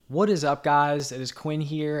What is up, guys? It is Quinn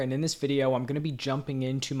here, and in this video, I'm going to be jumping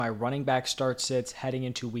into my running back start sits heading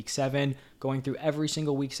into week 7, going through every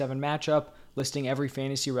single week 7 matchup, listing every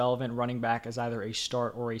fantasy relevant running back as either a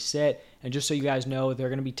start or a sit. And just so you guys know, there are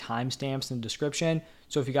going to be timestamps in the description.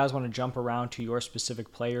 So if you guys want to jump around to your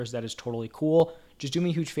specific players, that is totally cool. Just do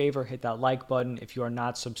me a huge favor, hit that like button. If you are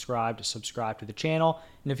not subscribed, subscribe to the channel.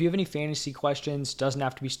 And if you have any fantasy questions, doesn't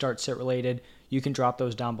have to be start sit related, you can drop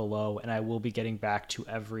those down below and I will be getting back to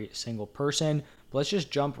every single person. But let's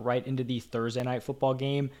just jump right into the Thursday night football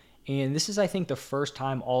game. And this is, I think, the first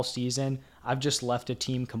time all season I've just left a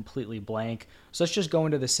team completely blank. So let's just go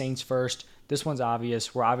into the Saints first. This one's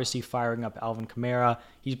obvious. We're obviously firing up Alvin Kamara.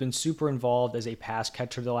 He's been super involved as a pass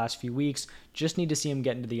catcher the last few weeks. Just need to see him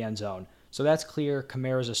get into the end zone. So that's clear.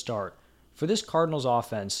 Kamara's a start. For this Cardinals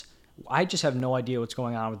offense, I just have no idea what's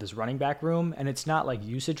going on with this running back room, and it's not like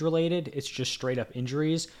usage related. It's just straight up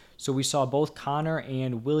injuries. So we saw both Connor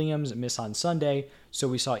and Williams miss on Sunday. So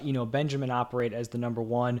we saw Eno Benjamin operate as the number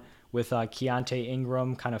one with Keontae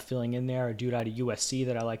Ingram kind of filling in there, a dude out of USC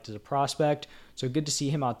that I liked as a prospect. So good to see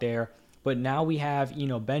him out there. But now we have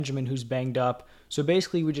Eno Benjamin who's banged up. So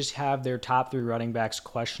basically we just have their top 3 running backs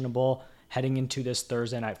questionable heading into this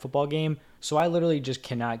Thursday night football game. So I literally just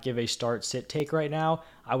cannot give a start sit take right now.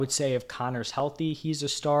 I would say if Connor's healthy, he's a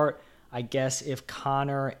start. I guess if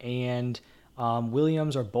Connor and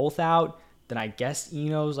Williams are both out, then I guess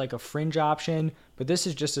Eno's like a fringe option. But this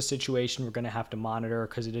is just a situation we're going to have to monitor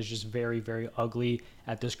because it is just very, very ugly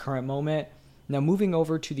at this current moment. Now, moving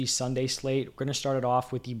over to the Sunday slate, we're going to start it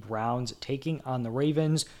off with the Browns taking on the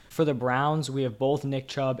Ravens. For the Browns, we have both Nick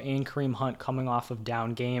Chubb and Kareem Hunt coming off of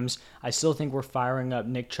down games. I still think we're firing up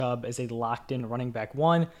Nick Chubb as a locked-in running back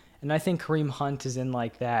 1, and I think Kareem Hunt is in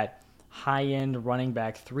like that high-end running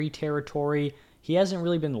back 3 territory. He hasn't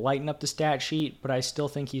really been lighting up the stat sheet, but I still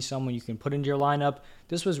think he's someone you can put into your lineup.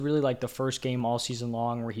 This was really like the first game all season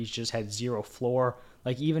long where he's just had zero floor.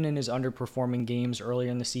 Like even in his underperforming games earlier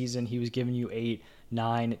in the season, he was giving you 8,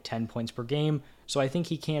 9, 10 points per game. So I think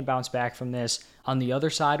he can bounce back from this. On the other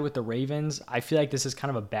side with the Ravens, I feel like this is kind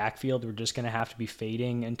of a backfield we're just going to have to be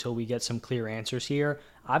fading until we get some clear answers here.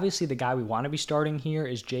 Obviously, the guy we want to be starting here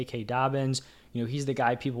is J.K. Dobbins. You know, he's the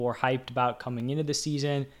guy people were hyped about coming into the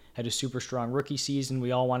season, had a super strong rookie season.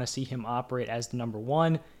 We all want to see him operate as the number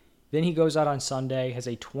 1. Then he goes out on Sunday, has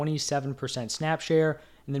a 27% snap share,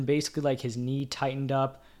 and then basically like his knee tightened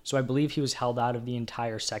up. So I believe he was held out of the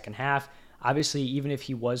entire second half. Obviously, even if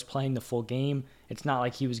he was playing the full game, it's not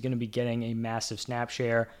like he was going to be getting a massive snap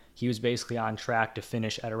share. He was basically on track to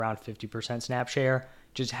finish at around 50% snap share.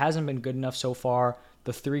 Just hasn't been good enough so far.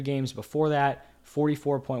 The 3 games before that,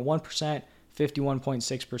 44.1%,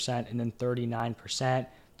 51.6%, and then 39%.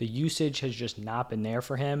 The usage has just not been there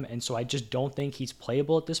for him, and so I just don't think he's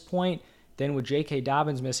playable at this point. Then with J.K.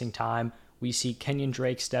 Dobbins missing time, we see Kenyon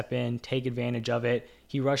Drake step in, take advantage of it.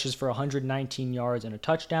 He rushes for 119 yards and a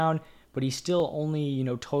touchdown, but he still only,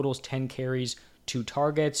 totals 10 carries, 2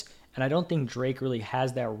 targets, and I don't think Drake really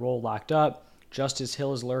has that role locked up. Justice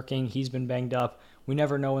Hill is lurking. He's been banged up. We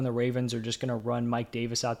never know when the Ravens are just going to run Mike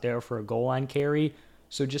Davis out there for a goal line carry.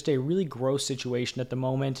 So just a really gross situation at the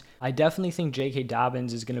moment. I definitely think J.K.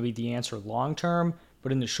 Dobbins is going to be the answer long term,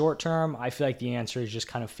 but in the short term, I feel like the answer is just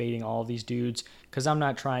kind of fading all of these dudes because I'm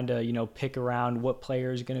not trying to, pick around what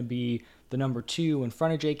player is going to be the number 2 in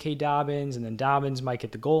front of J.K. Dobbins, and then Dobbins might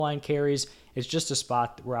get the goal line carries. It's just a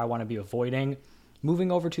spot where I want to be avoiding.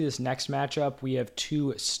 Moving over to this next matchup, we have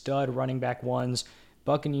 2 stud running back 1s.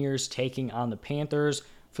 Buccaneers taking on the Panthers.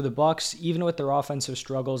 For the Bucs, even with their offensive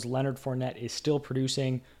struggles, Leonard Fournette is still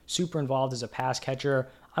producing, super involved as a pass catcher.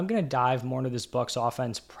 I'm going to dive more into this Bucs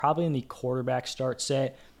offense, probably in the quarterback start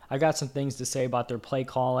set. I got some things to say about their play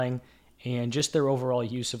calling and just their overall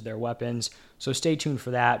use of their weapons, so stay tuned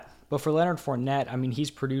for that. But for Leonard Fournette, he's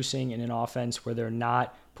producing in an offense where they're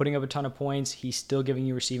not putting up a ton of points. He's still giving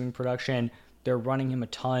you receiving production. They're running him a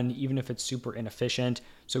ton, even if it's super inefficient.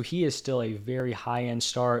 So he is still a very high-end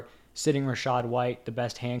start. Sitting Rachaad White, the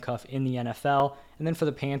best handcuff in the NFL. And then for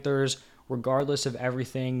the Panthers, regardless of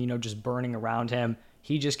everything, just burning around him,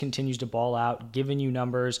 he just continues to ball out, giving you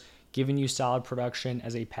numbers, giving you solid production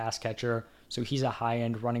as a pass catcher. So he's a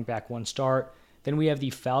high-end running back 1 start. Then we have the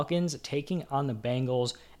Falcons taking on the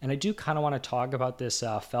Bengals. And I do kind of want to talk about this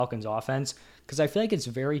Falcons offense because I feel like it's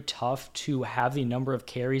very tough to have the number of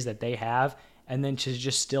carries that they have and then to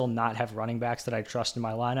just still not have running backs that I trust in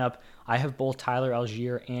my lineup. I have both Tyler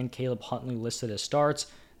Algier and Caleb Huntley listed as starts.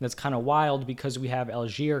 And that's kind of wild because we have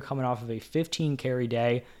Algier coming off of a 15 carry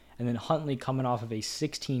day and then Huntley coming off of a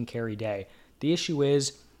 16 carry day. The issue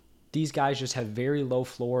is these guys just have very low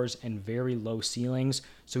floors and very low ceilings.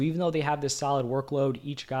 So even though they have this solid workload,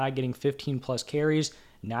 each guy getting 15 plus carries,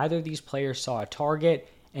 neither of these players saw a target.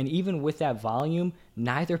 And even with that volume,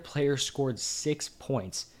 neither player scored 6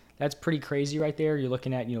 points. That's pretty crazy right there. You're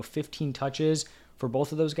looking at, 15 touches for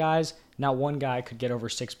both of those guys. Not one guy could get over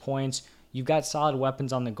 6 points. You've got solid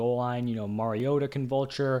weapons on the goal line. Mariota can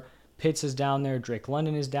vulture. Pitts is down there. Drake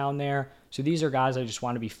London is down there. So these are guys I just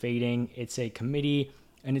want to be fading. It's a committee,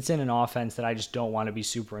 and it's in an offense that I just don't want to be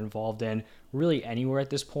super involved in really anywhere at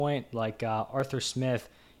this point. Like Arthur Smith,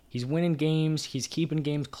 he's winning games. He's keeping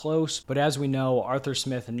games close. But as we know, Arthur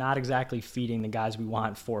Smith not exactly feeding the guys we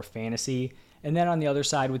want for fantasy. And then on the other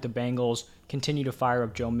side with the Bengals, continue to fire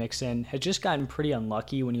up Joe Mixon. Has just gotten pretty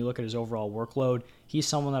unlucky when you look at his overall workload. He's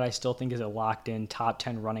someone that I still think is a locked-in top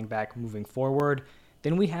 10 running back moving forward.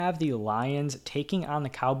 Then we have the Lions taking on the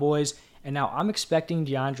Cowboys. And now I'm expecting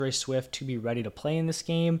DeAndre Swift to be ready to play in this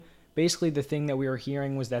game. Basically, the thing that we were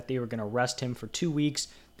hearing was that they were going to rest him for 2 weeks.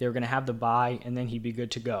 They were going to have the bye, and then he'd be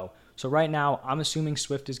good to go. So right now, I'm assuming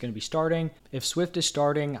Swift is going to be starting. If Swift is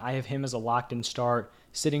starting, I have him as a locked-in start,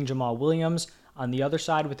 sitting Jamal Williams. On the other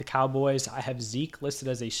side with the Cowboys, I have Zeke listed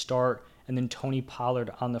as a start, and then Tony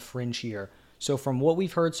Pollard on the fringe here. So from what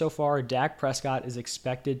we've heard so far, Dak Prescott is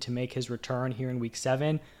expected to make his return here in Week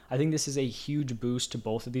 7. I think this is a huge boost to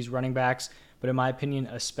both of these running backs, but in my opinion,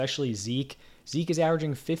 especially Zeke. Zeke is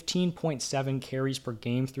averaging 15.7 carries per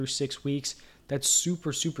game through 6 weeks. That's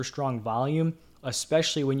super, super strong volume,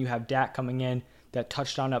 especially when you have Dak coming in. That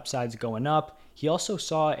touchdown upside's going up. He also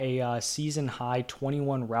saw a season-high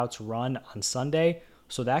 21 routes run on Sunday,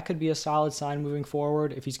 so that could be a solid sign moving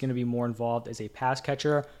forward if he's going to be more involved as a pass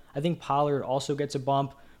catcher. I think Pollard also gets a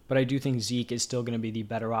bump, but I do think Zeke is still going to be the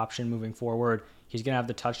better option moving forward. He's going to have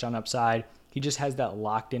the touchdown upside. He just has that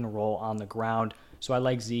locked-in role on the ground, so I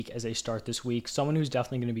like Zeke as a start this week. Someone who's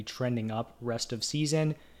definitely going to be trending up rest of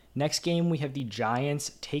season. Next game, we have the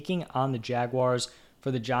Giants taking on the Jaguars.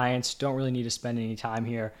 For the Giants, don't really need to spend any time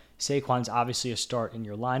here. Saquon's obviously a start in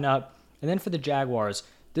your lineup. And then for the Jaguars,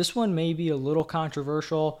 this one may be a little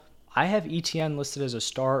controversial. I have ETN listed as a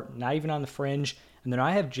start, not even on the fringe. And then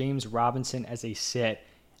I have James Robinson as a sit.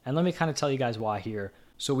 And let me kind of tell you guys why here.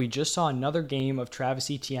 So we just saw another game of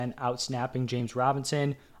Travis Etienne out-snapping James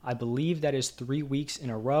Robinson. I believe that is 3 weeks in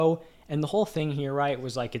a row. And the whole thing here, right,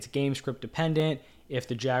 was like it's game script dependent. If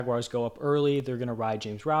the Jaguars go up early, they're going to ride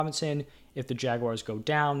James Robinson. If the Jaguars go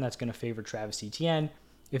down, that's going to favor Travis Etienne.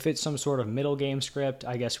 If it's some sort of middle game script,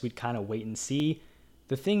 I guess we'd kind of wait and see.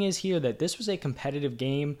 The thing is here that this was a competitive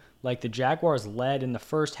game. Like the Jaguars led in the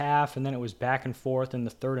first half, and then it was back and forth in the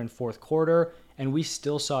third and fourth quarter, and we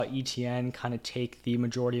still saw ETN kind of take the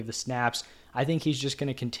majority of the snaps. I think he's just going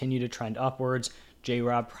to continue to trend upwards.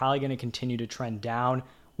 J-Rob probably going to continue to trend down.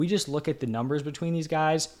 We just look at the numbers between these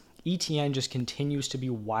guys. ETN just continues to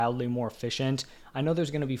be wildly more efficient. I know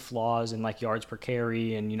there's going to be flaws in like yards per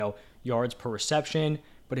carry and, yards per reception,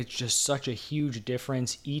 but it's just such a huge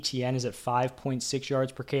difference. ETN is at 5.6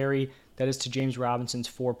 yards per carry. That is to James Robinson's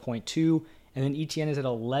 4.2. And then ETN is at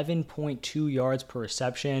 11.2 yards per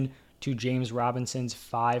reception to James Robinson's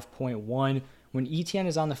 5.1. When ETN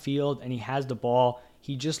is on the field and he has the ball,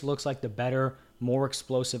 he just looks like the better, more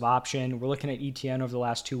explosive option. We're looking at ETN over the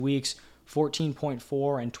last 2 weeks.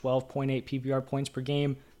 14.4 and 12.8 PPR points per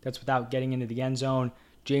game. That's without getting into the end zone.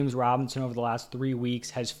 James Robinson over the last 3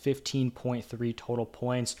 weeks has 15.3 total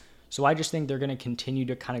points. So I just think they're going to continue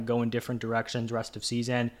to kind of go in different directions rest of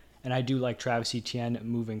season. And I do like Travis Etienne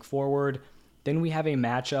moving forward. Then we have a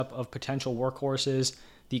matchup of potential workhorses.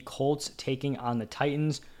 The Colts taking on the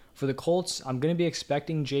Titans. For the Colts, I'm going to be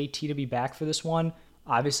expecting JT to be back for this one.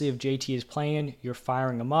 Obviously, if JT is playing, you're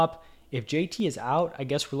firing him up. If JT is out, I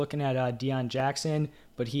guess we're looking at Deion Jackson,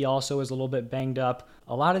 but he also is a little bit banged up.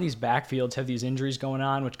 A lot of these backfields have these injuries going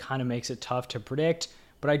on, which kind of makes it tough to predict.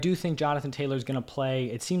 But I do think Jonathan Taylor is going to play.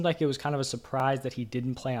 It seemed like it was kind of a surprise that he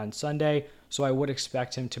didn't play on Sunday, so I would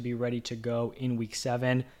expect him to be ready to go in Week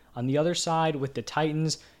 7. On the other side, with the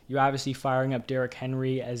Titans, you're obviously firing up Derrick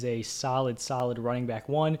Henry as a solid running back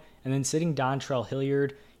one, and then sitting Dontrell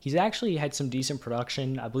Hilliard. He's actually had some decent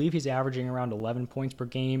production. I believe he's averaging around 11 points per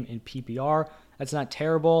game in PPR. That's not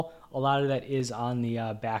terrible. A lot of that is on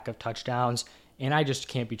the back of touchdowns, and I just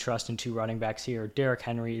can't be trusting 2 running backs here. Derrick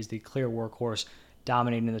Henry is the clear workhorse,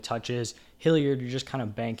 dominating the touches. Hilliard, you're just kind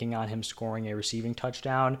of banking on him scoring a receiving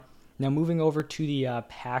touchdown. Now moving over to the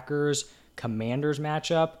Packers-Commanders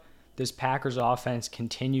matchup, this Packers offense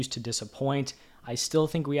continues to disappoint. I still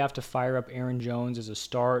think we have to fire up Aaron Jones as a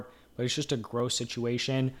start, but it's just a gross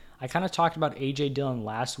situation. I kind of talked about A.J. Dillon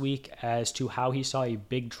last week as to how he saw a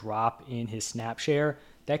big drop in his snap share.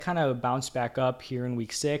 That kind of bounced back up here in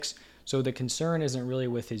Week 6. So the concern isn't really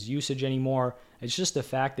with his usage anymore. It's just the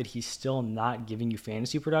fact that he's still not giving you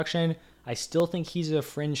fantasy production. I still think he's a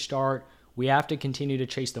fringe start. We have to continue to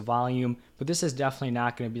chase the volume, but this is definitely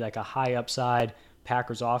not going to be like a high upside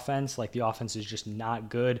Packers offense. Like, the offense is just not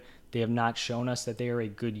good. They have not shown us that they are a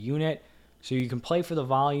good unit. So you can play for the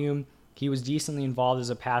volume. He was decently involved as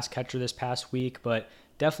a pass catcher this past week, but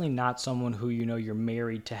definitely not someone who you're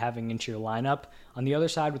married to having into your lineup. On the other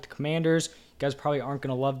side with the Commanders, you guys probably aren't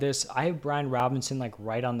going to love this. I have Brian Robinson like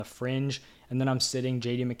right on the fringe, and then I'm sitting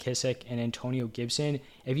J.D. McKissic and Antonio Gibson.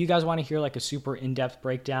 If you guys want to hear like a super in-depth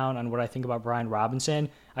breakdown on what I think about Brian Robinson,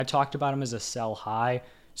 I talked about him as a sell high.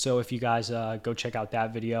 So if you guys go check out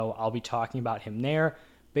that video, I'll be talking about him there.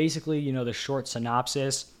 Basically, the short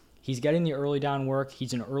synopsis: he's getting the early down work.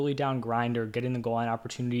 He's an early down grinder, getting the goal line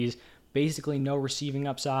opportunities. Basically, no receiving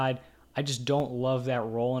upside. I just don't love that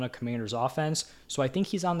role in a Commander's offense. So I think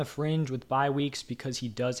he's on the fringe with bye weeks because he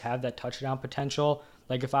does have that touchdown potential.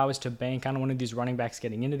 Like, if I was to bank on one of these running backs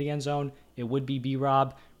getting into the end zone, it would be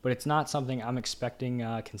B-Rob, but it's not something I'm expecting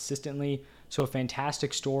consistently. So a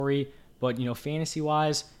fantastic story, but,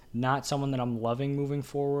 fantasy-wise, not someone that I'm loving moving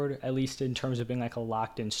forward, at least in terms of being like a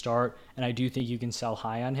locked-in start, and I do think you can sell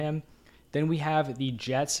high on him. Then we have the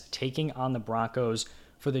Jets taking on the Broncos.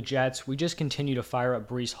 For the Jets, we just continue to fire up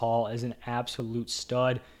Breece Hall as an absolute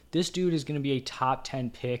stud. This dude is going to be a top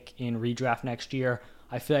 10 pick in redraft next year.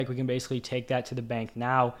 I feel like we can basically take that to the bank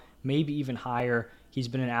now, maybe even higher. He's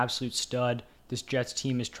been an absolute stud. This Jets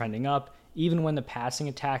team is trending up. Even when the passing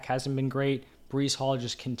attack hasn't been great, Breece Hall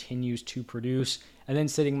just continues to produce. And then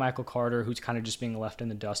sitting Michael Carter, who's kind of just being left in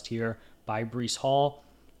the dust here by Breece Hall.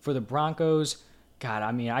 For the Broncos, God,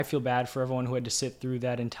 I feel bad for everyone who had to sit through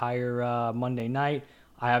that entire Monday night.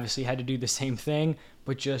 I obviously had to do the same thing,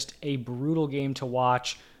 but just a brutal game to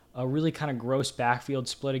watch. A really kind of gross backfield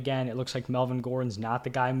split again. It looks like Melvin Gordon's not the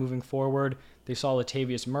guy moving forward. They saw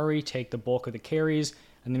Latavius Murray take the bulk of the carries,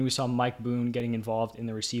 and then we saw Mike Boone getting involved in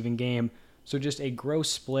the receiving game. So just a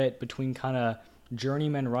gross split between kind of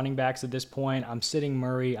journeyman running backs at this point. I'm sitting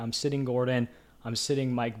Murray, I'm sitting Gordon, I'm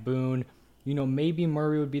sitting Mike Boone. Maybe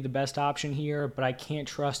Murray would be the best option here, but I can't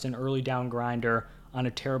trust an early down grinder on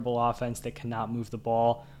a terrible offense that cannot move the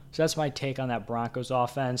ball. So that's my take on that Broncos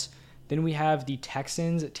offense. Then we have the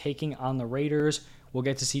Texans taking on the Raiders. We'll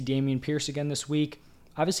get to see Dameon Pierce again this week.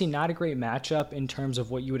 Obviously not a great matchup in terms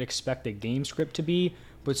of what you would expect the game script to be,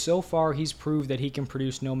 but so far he's proved that he can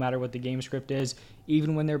produce no matter what the game script is.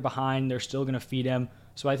 Even when they're behind, they're still going to feed him.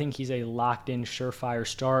 So I think he's a locked-in, surefire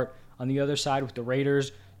start. On the other side with the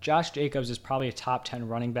Raiders, Josh Jacobs is probably a top 10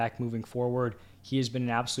 running back moving forward. He has been an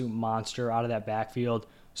absolute monster out of that backfield,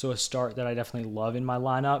 so a start that I definitely love in my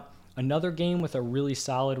lineup. Another game with a really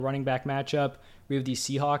solid running back matchup. We have the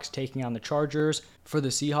Seahawks taking on the Chargers. For the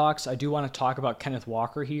Seahawks, I do want to talk about Kenneth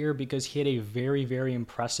Walker here because he had a very, very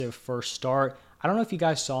impressive first start. I don't know if you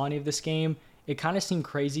guys saw any of this game. It kind of seemed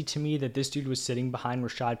crazy to me that this dude was sitting behind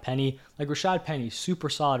Rashad Penny. Like, Rashad Penny, super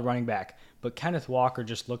solid running back, but Kenneth Walker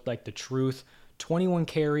just looked like the truth. 21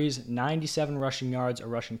 carries, 97 rushing yards, a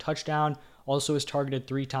rushing touchdown. Also was targeted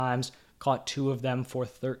 3 times, caught 2 of them for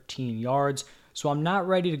 13 yards. So I'm not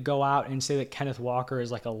ready to go out and say that Kenneth Walker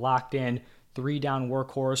is like a locked-in 3-down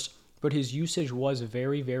workhorse, but his usage was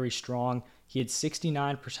very, very strong. He had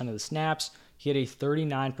 69% of the snaps. He had a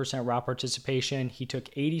 39% route participation. He took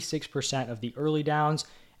 86% of the early downs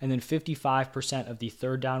and then 55% of the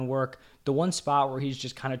third down work. The one spot where he's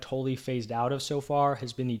just kind of totally phased out of so far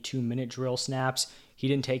has been the 2-minute drill snaps. He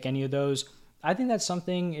didn't take any of those. I think that's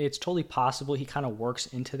something, it's totally possible he kind of works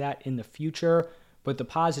into that in the future. But the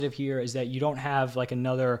positive here is that you don't have like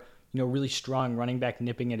another, really strong running back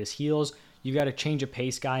nipping at his heels. You got a change of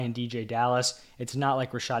pace guy in DJ Dallas. It's not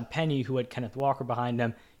like Rashad Penny, who had Kenneth Walker behind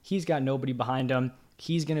him. He's got nobody behind him.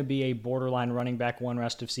 He's going to be a borderline running back one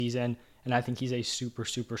rest of season, and I think he's a super,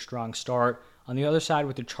 super strong start. On the other side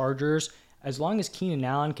with the Chargers, as long as Keenan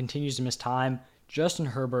Allen continues to miss time, Justin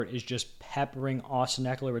Herbert is just peppering Austin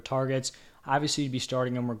Eckler with targets. Obviously, you'd be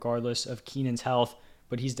starting him regardless of Keenan's health,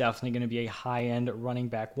 but he's definitely going to be a high-end running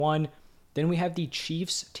back one. Then we have the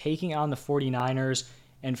Chiefs taking on the 49ers,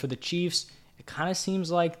 and for the Chiefs, it kind of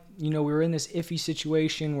seems like, we were in this iffy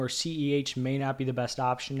situation where CEH may not be the best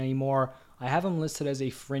option anymore. I have him listed as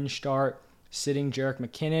a fringe start, sitting Jerick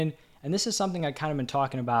McKinnon, and this is something I kind of been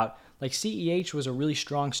talking about. Like, CEH was a really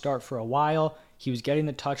strong start for a while. He was getting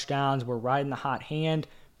the touchdowns, we're riding the hot hand,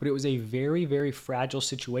 but it was a very, very fragile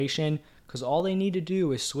situation because all they need to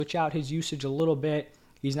do is switch out his usage a little bit.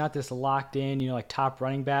 He's not this locked in, like top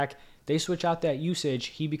running back. They switch out that usage,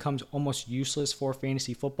 he becomes almost useless for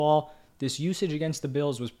fantasy football. This usage against the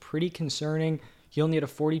Bills was pretty concerning. He only had a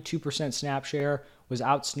 42% snap share was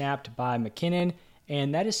outsnapped by McKinnon,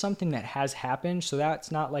 and that is something that has happened, so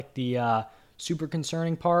that's not like the super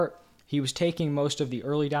concerning part. He was taking most of the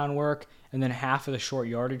early down work and then half of the short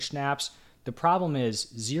yardage snaps. The problem is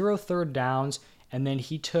 0 third downs, and then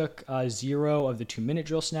he took 0 of the 2-minute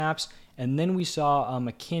drill snaps, and then we saw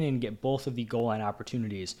McKinnon get both of the goal line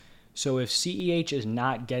opportunities. So if CEH is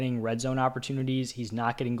not getting red zone opportunities, he's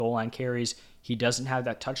not getting goal line carries, he doesn't have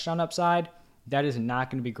that touchdown upside, that is not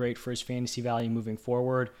going to be great for his fantasy value moving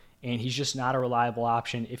forward, and he's just not a reliable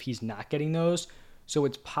option if he's not getting those. So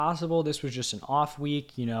it's possible this was just an off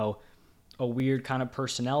week, a weird kind of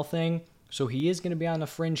personnel thing. So he is going to be on the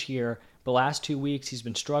fringe here. The last 2 weeks, he's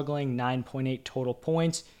been struggling, 9.8 total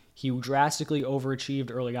points. He drastically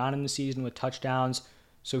overachieved early on in the season with touchdowns.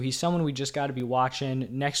 So he's someone we just got to be watching.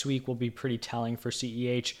 Next week will be pretty telling for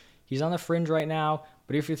CEH. He's on the fringe right now,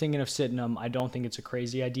 but if you're thinking of sitting him, I don't think it's a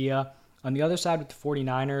crazy idea. On the other side with the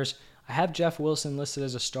 49ers, I have Jeff Wilson listed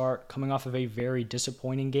as a start coming off of a very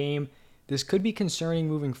disappointing game. This could be concerning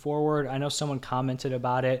moving forward. I know someone commented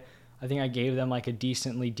about it. I think I gave them like a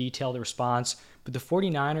decently detailed response, but the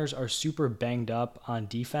 49ers are super banged up on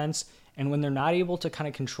defense. And when they're not able to kind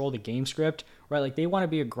of control the game script, right, like they want to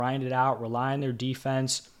be a grind it out, rely on their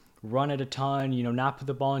defense, run it a ton, not put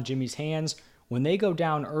the ball in Jimmy's hands. When they go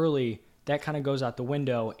down early, that kind of goes out the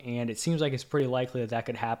window, and it seems like it's pretty likely that that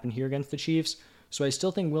could happen here against the Chiefs. So I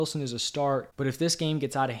still think Wilson is a start, but if this game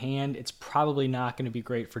gets out of hand, it's probably not going to be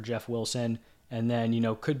great for Jeff Wilson, and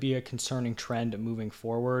then, could be a concerning trend moving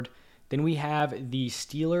forward. Then we have the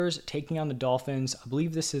Steelers taking on the Dolphins. I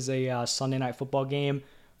believe this is a Sunday Night Football game.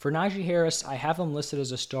 For Najee Harris, I have him listed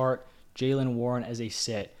as a start, Jaylen Warren as a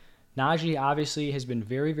sit. Najee obviously has been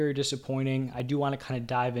very, very disappointing. I do want to kind of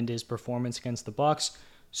dive into his performance against the Bucs.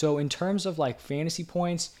 So in terms of like fantasy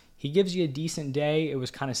points, he gives you a decent day. It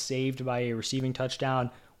was kind of saved by a receiving touchdown.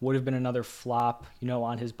 Would have been another flop,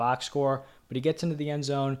 on his box score. But he gets into the end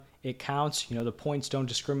zone. It counts. The points don't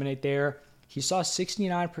discriminate there. He saw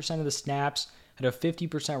 69% of the snaps, had a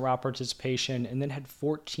 50% route participation, and then had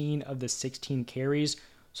 14 of the 16 carries.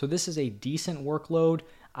 So this is a decent workload.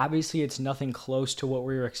 Obviously, it's nothing close to what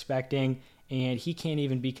we were expecting, and he can't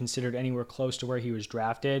even be considered anywhere close to where he was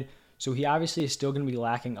drafted. So he obviously is still going to be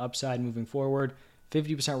lacking upside moving forward.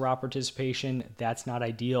 50% route participation, that's not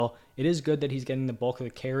ideal. It is good that he's getting the bulk of the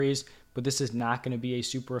carries, but this is not going to be a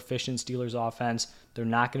super efficient Steelers offense. They're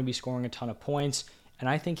not going to be scoring a ton of points, and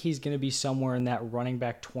I think he's going to be somewhere in that running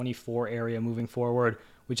back 24 area moving forward,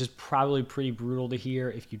 which is probably pretty brutal to hear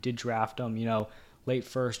if you did draft him, late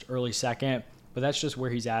first, early second, but that's just where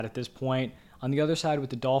he's at this point. On the other side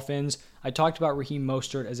with the Dolphins, I talked about Raheem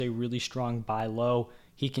Mostert as a really strong buy low.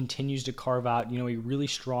 He continues to carve out, a really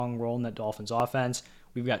strong role in that Dolphins offense.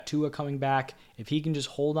 We've got Tua coming back. If he can just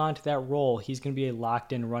hold on to that role, he's going to be a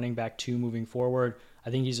locked-in running back 2 moving forward.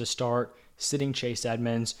 I think he's a start, sitting Chase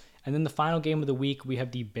Edmonds. And then the final game of the week, we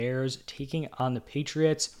have the Bears taking on the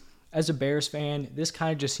Patriots. As a Bears fan, this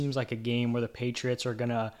kind of just seems like a game where the Patriots are going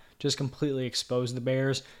to just completely expose the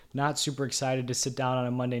Bears. Not super excited to sit down on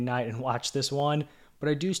a Monday night and watch this one, but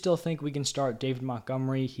I do still think we can start David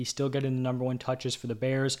Montgomery. He's still getting the number 1 touches for the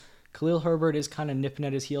Bears. Khalil Herbert is kind of nipping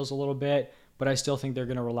at his heels a little bit, but I still think they're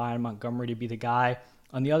going to rely on Montgomery to be the guy.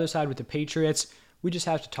 On the other side with the Patriots, we just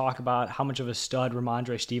have to talk about how much of a stud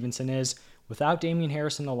Ramondre Stevenson is. Without Damian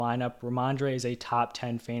Harris in the lineup, Ramondre is a top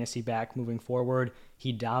 10 fantasy back moving forward.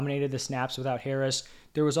 He dominated the snaps without Harris.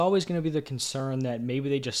 There was always going to be the concern that maybe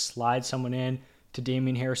they just slide someone in to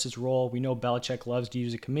Damian Harris's role. We know Belichick loves to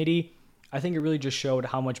use a committee. I think it really just showed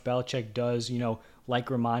how much Belichick does, like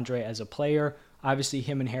Ramondre as a player. Obviously,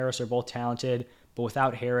 him and Harris are both talented, but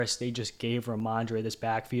without Harris, they just gave Ramondre this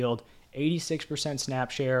backfield. 86%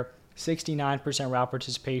 snap share, 69% route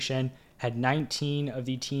participation, had 19 of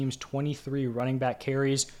the team's 23 running back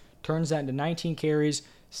carries. Turns that into 19 carries,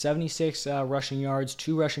 76 rushing yards,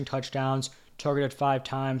 2 rushing touchdowns, targeted 5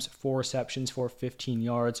 times, 4 receptions for 15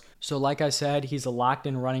 yards. So like I said, he's a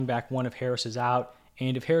locked-in running back 1 if Harris is out.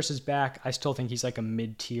 And if Harris is back, I still think he's like a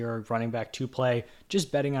mid-tier running back 2 play,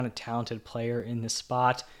 just betting on a talented player in this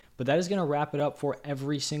spot. But that is going to wrap it up for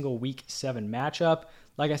every single Week 7 matchup.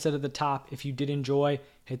 Like I said at the top, if you did enjoy,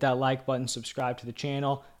 hit that like button, subscribe to the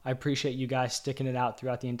channel. I appreciate you guys sticking it out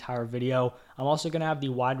throughout the entire video. I'm also going to have the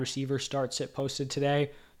wide receiver start sit posted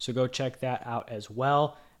today, so go check that out as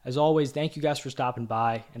well. As always, thank you guys for stopping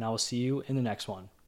by, and I will see you in the next one.